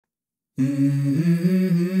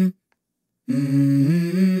Mm-hmm.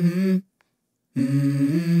 Mm-hmm.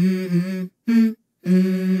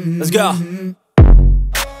 Mm-hmm. Let's go.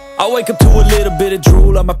 I wake up to a little bit of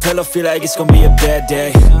drool on my pillow, feel like it's gonna be a bad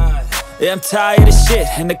day. Yeah, I'm tired of shit,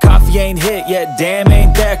 and the coffee ain't hit yet, damn,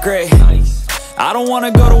 ain't that great. I don't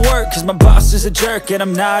wanna go to work, cause my boss is a jerk, and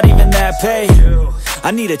I'm not even that paid.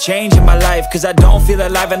 I need a change in my life, cause I don't feel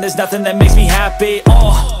alive, and there's nothing that makes me happy.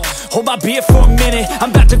 Hold my beer for a minute,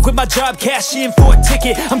 I'm about to quit my job, cash in for a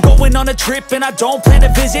ticket. I'm going on a trip and I don't plan to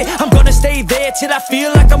visit. I'm gonna stay there till I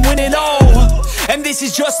feel like I'm winning, and this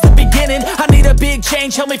is just the beginning. I need a big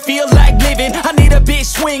change, help me feel like living. I need a big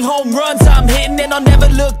swing, home runs I'm hitting, and I'll never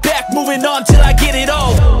look back, moving on till I get it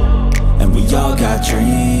all. And we all got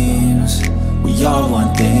dreams, we all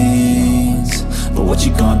want things, but what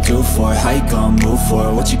you gonna do for it? How you gonna move for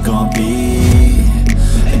it? What you gonna be?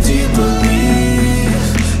 And do you believe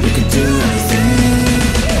you can do anything?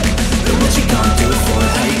 But what you gonna do for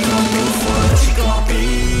it? How you gonna move for it? What you gonna be?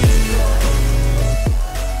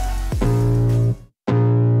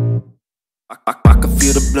 I can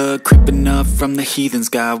feel the blood creeping up from the heathens.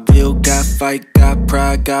 Got will, got fight, got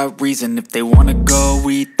pride, got reason. If they wanna go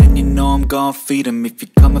eat, then you know I'm gon' feed them. If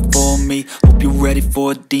you're coming for me, hope you're ready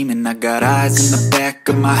for a demon. I got eyes in the back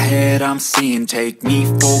of my head, I'm seeing. Take me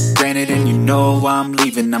for granted and you know I'm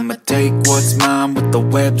leaving. I'ma take what's mine with the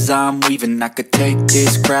webs I'm weaving. I could take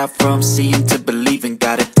this crowd from seeing to believing.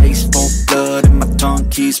 Got a taste for blood and my tongue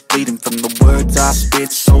keeps bleeding from the words I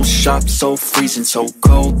spit. So sharp, so freezing, so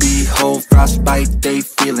cold. Behold, frostbite they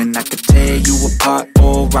feeling. I could tear you apart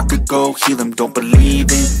or I could go heal them. Don't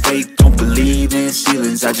believe in fate, don't believe in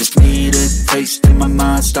ceilings. I just need a taste and my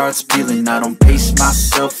mind starts peeling. I don't pace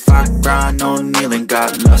myself, I grind on kneeling.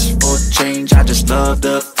 Got lust for change, I just love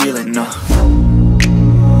the feeling.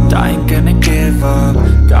 I ain't gonna give up.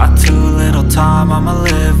 Got too little time, I'ma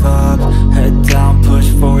live up. Head down, push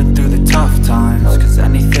forward through the tough times, cause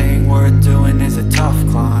anything worth doing is a tough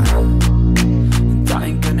climb. And I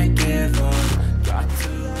ain't gonna give up. Got too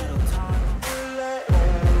little time.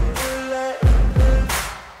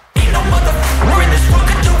 Ain't no motherfucker in this world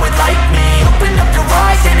can do it like me. Open up your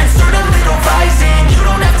eyes and insert a little rising. You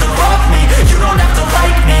don't have to love me, you don't have to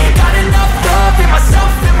like me. Got enough love in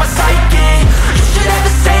myself, in my psyche. You should have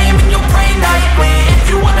the same in your brain nightly. If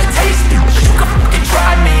you wanna taste it, you can fucking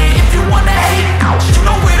try me. If you wanna hate, you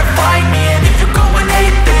know where to find me. And if you're going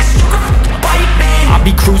hate this, you can fucking bite me. I'll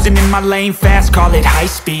be cruising in my lane fast, call it high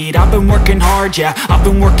speed. I've been working hard, yeah, I've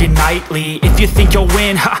been working nightly. If you think you'll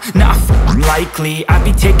win, ha, not likely. I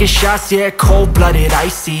be taking shots, yeah, cold-blooded,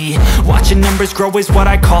 icy. Watching numbers grow is what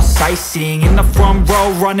I call sightseeing. In the front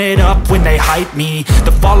row, run it up when they hype me.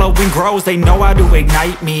 The following grows, they know how to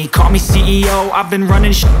ignite me. Call me CEO, I've been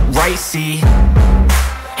running right, see.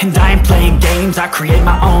 And I ain't playing games, I create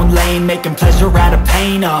my own lane. Making pleasure out of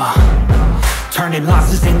pain, turning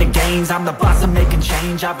losses into gains. I'm the boss, I'm making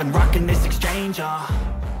change. I've been rocking this exchange,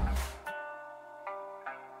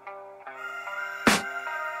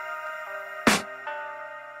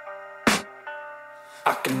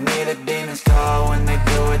 I can hear the demons call when they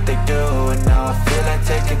do what they do. And now I feel like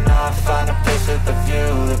taking off, find a place with a view.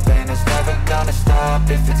 The pain is never gonna stop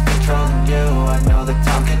if it's controlling you. I know that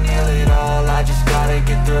time can heal it all, I just gotta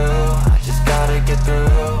get through. I just gotta get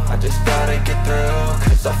through, I just gotta get through.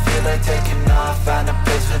 Cause I feel like taking off, find a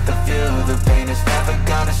place with a view. The pain is never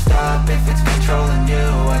gonna stop if it's controlling you.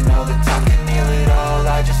 I know that time can heal it all,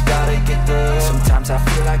 I just gotta get through. Sometimes I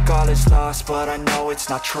feel like all is lost, but I know it's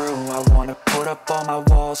not true. I wanna put up all my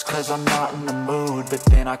walls cause I'm not in the mood, but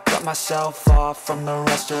then I cut myself off from the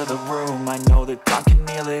rest of the room. I know that time can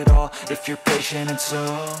heal it all if you're patient and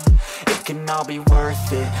soon it can all be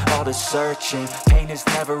worth it, all the searching. Pain is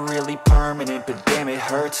never really permanent, but damn it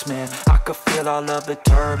hurts, man. I could feel all of the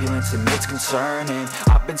turbulence and it's concerning.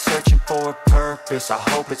 I've been searching for a purpose, I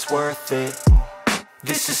hope it's worth it.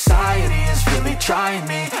 This society is really trying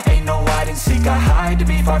me. Ain't no hide and seek, I hide to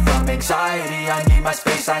be far from anxiety. I need my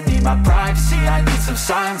space, I need my privacy. I need some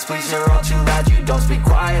silence, please, you're all too loud. You don't speak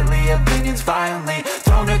quietly, opinions violently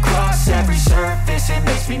thrown across every surface. It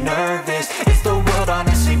makes me nervous, is the world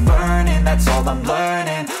honestly burning? That's all I'm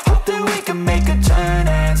learning. Hope that we can make a turn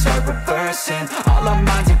and start reversing all our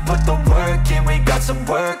minds and put the work in. We got some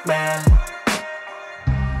work, man.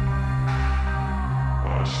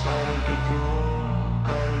 I started to do